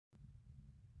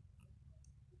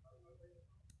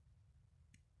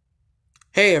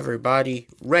Hey everybody,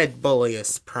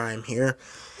 Redbullius Prime here,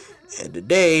 and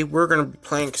today we're gonna be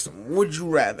playing some Would You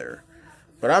Rather.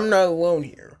 But I'm not alone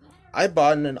here. I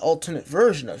bought an alternate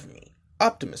version of me,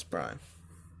 Optimus Prime.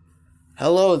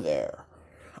 Hello there,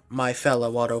 my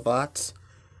fellow Autobots.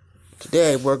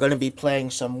 Today we're gonna be playing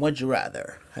some Would You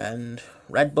Rather, and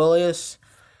Redbullius,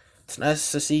 it's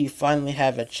nice to see you finally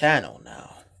have a channel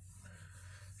now.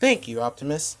 Thank you,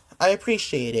 Optimus. I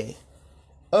appreciate it.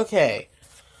 Okay,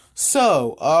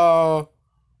 so,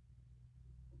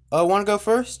 wanna go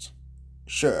first?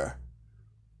 Sure.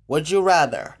 Would you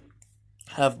rather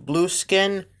have blue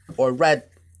skin or red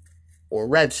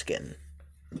skin?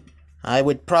 I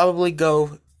would probably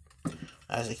go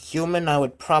as a human. I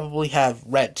would probably have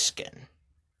red skin.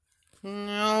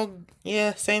 No,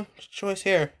 yeah, same choice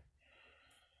here.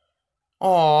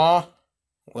 Aw,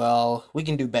 well, we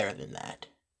can do better than that.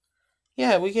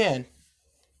 Yeah, we can.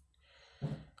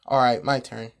 All right, my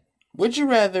turn. Would you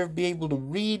rather be able to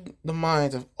read the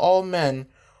minds of all men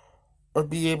or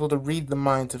be able to read the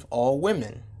minds of all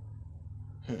women?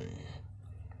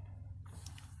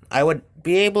 I would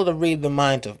be able to read the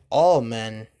minds of all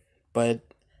men, but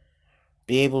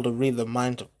be able to read the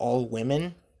minds of all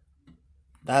women?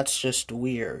 That's just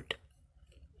weird.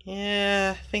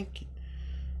 Yeah, I think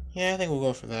we'll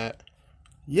go for that.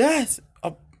 Yes!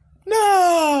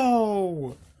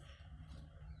 No!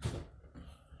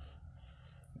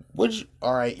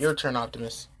 Alright, your turn,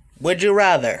 Optimus. Would you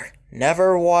rather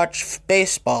never watch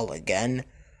baseball again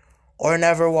or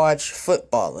never watch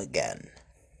football again?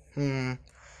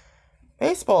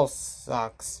 Baseball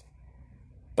sucks.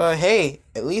 But hey,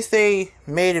 at least they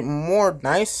made it more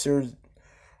nicer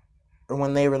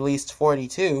when they released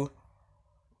 42.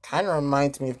 Kind of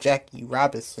reminds me of Jackie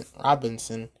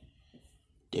Robinson.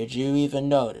 Did you even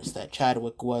notice that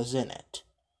Chadwick was in it?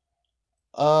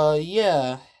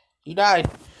 Yeah. He died.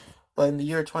 But in the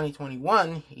year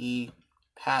 2021, he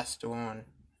passed on.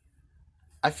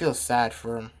 I feel sad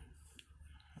for him.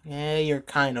 Yeah, you're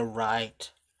kind of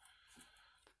right.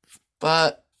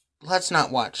 But let's not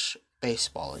watch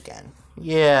baseball again.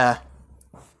 Yeah.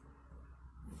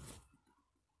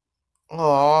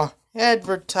 Aw,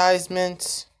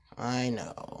 advertisements. I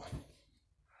know.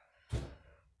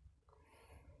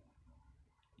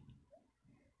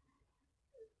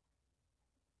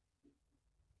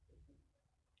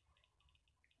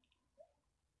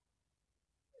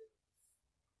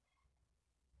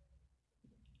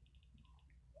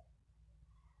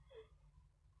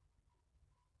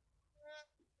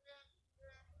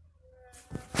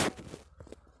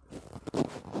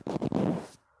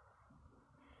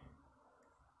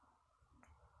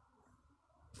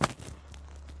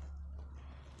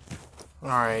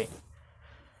 Alright.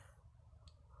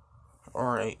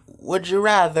 Alright. Would you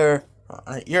rather...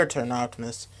 your turn,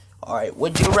 Optimus. Alright,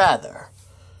 would you rather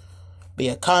be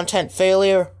a content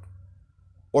failure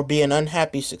or be an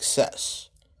unhappy success?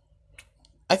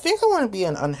 I think I want to be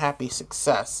an unhappy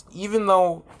success, even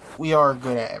though we are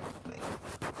good at everything.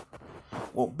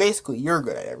 Well, basically, you're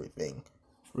good at everything.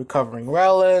 Recovering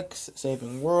relics,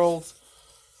 saving worlds,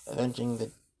 avenging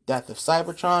the death of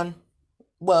Cybertron.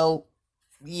 Well,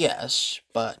 yes,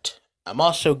 but I'm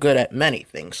also good at many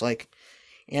things, like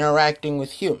interacting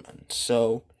with humans,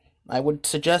 so I would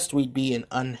suggest we'd be an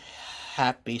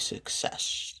unhappy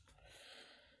success.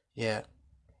 Yeah.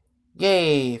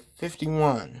 Yay,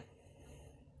 51.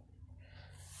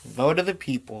 Vote of the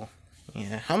people.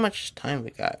 Yeah, how much time we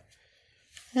got?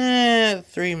 3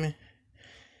 minutes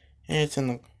and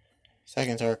the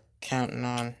seconds are counting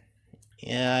on.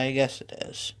 Yeah, I guess it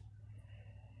is.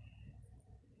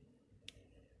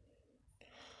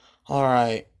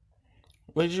 Alright.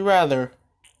 Would you rather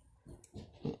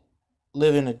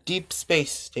live in a deep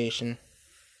space station?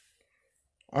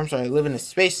 Or, I'm sorry, live in a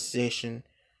space station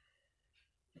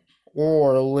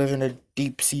or live in a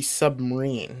deep sea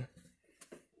submarine?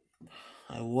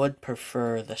 I would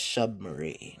prefer the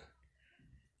submarine.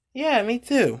 Yeah, me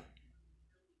too.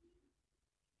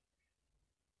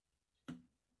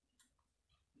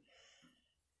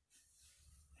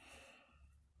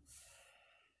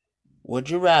 Would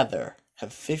you rather have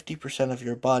 50% of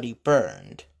your body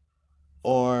burned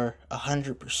or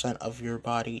 100% of your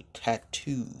body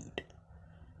tattooed?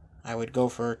 I would go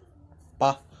for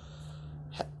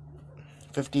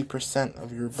 50%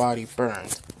 of your body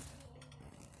burned.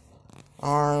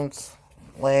 Arms,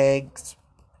 legs,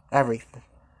 everything.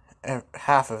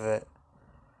 Half of it.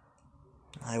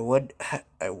 I would,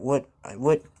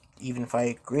 even if I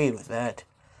agree with that.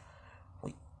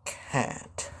 We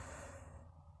can't.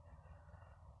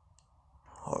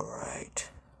 Alright.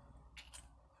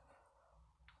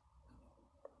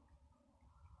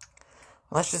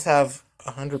 Let's just have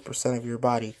 100% of your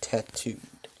body tattooed.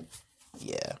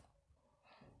 Yeah.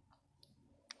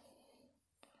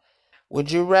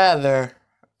 Would you rather...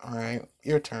 Alright,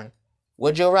 your turn.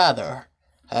 Would you rather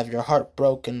have your heart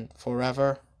broken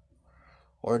forever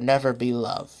or never be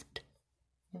loved?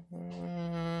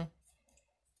 I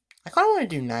kind of want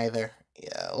to do neither.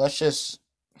 Yeah, let's just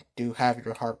do have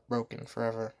your heart broken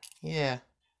forever. Yeah.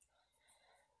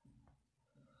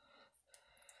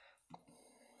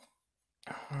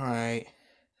 Alright.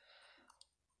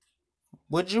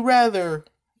 Would you rather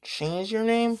change your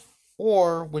name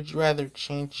or would you rather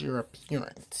change your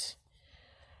appearance?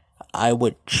 I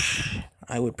would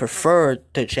prefer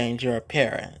to change your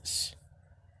appearance.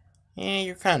 Yeah,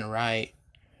 you're kind of right.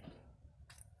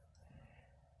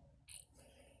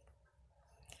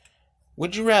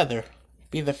 Would you rather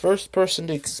be the first person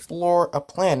to explore a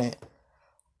planet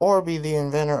or be the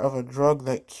inventor of a drug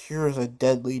that cures a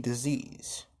deadly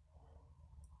disease?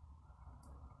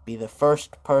 Be the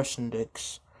first person to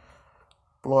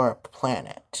explore a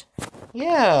planet.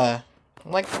 Yeah,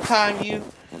 like the time you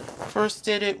first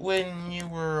did it when you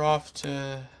were off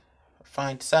to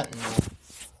find Sentinel.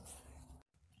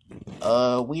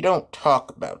 We don't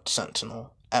talk about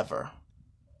Sentinel, ever.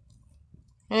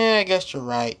 Yeah, I guess you're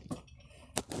right.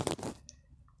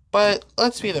 But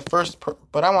let's be the first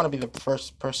but I want to be the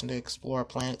first person to explore a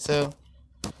planet, so...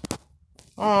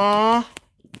 Aww.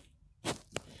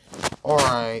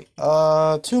 Alright,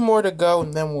 2 more to go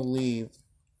and then we'll leave.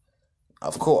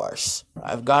 Of course.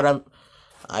 I've got a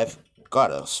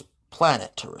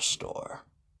planet to restore.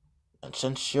 And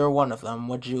since you're one of them,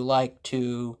 would you like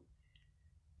to...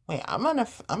 Wait, I'm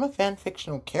a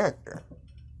fan-fictional character.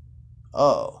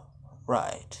 Oh,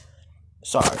 right.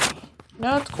 Sorry.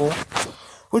 No, it's cool.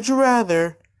 Would you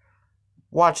rather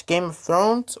watch Game of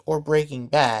Thrones or Breaking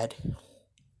Bad?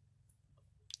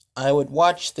 I would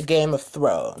watch the Game of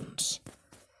Thrones.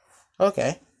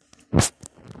 Okay.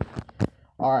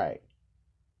 Alright.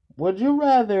 Would you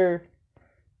rather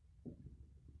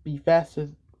be a faster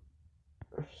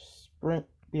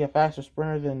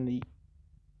sprinter than the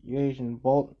Usain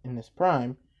Bolt in his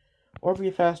prime, or be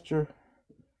a faster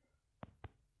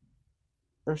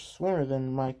swimmer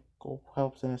than Michael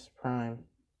Phelps in his prime?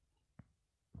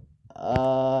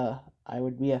 I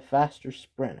would be a faster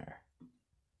sprinter.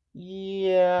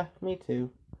 Yeah, me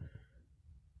too.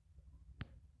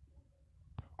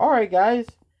 Alright, guys.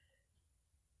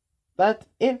 That's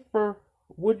it for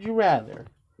Would You Rather.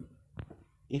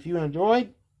 If you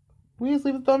enjoyed, please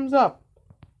leave a thumbs up.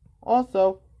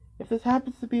 Also, if this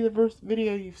happens to be the first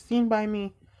video you've seen by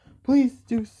me, please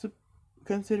do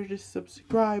consider to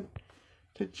subscribe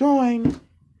to join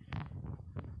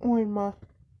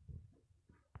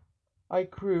my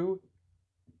crew.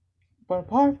 But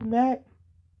apart from that,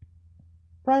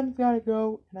 Prime's gotta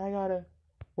go and I gotta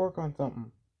work on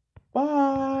something.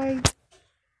 Bye!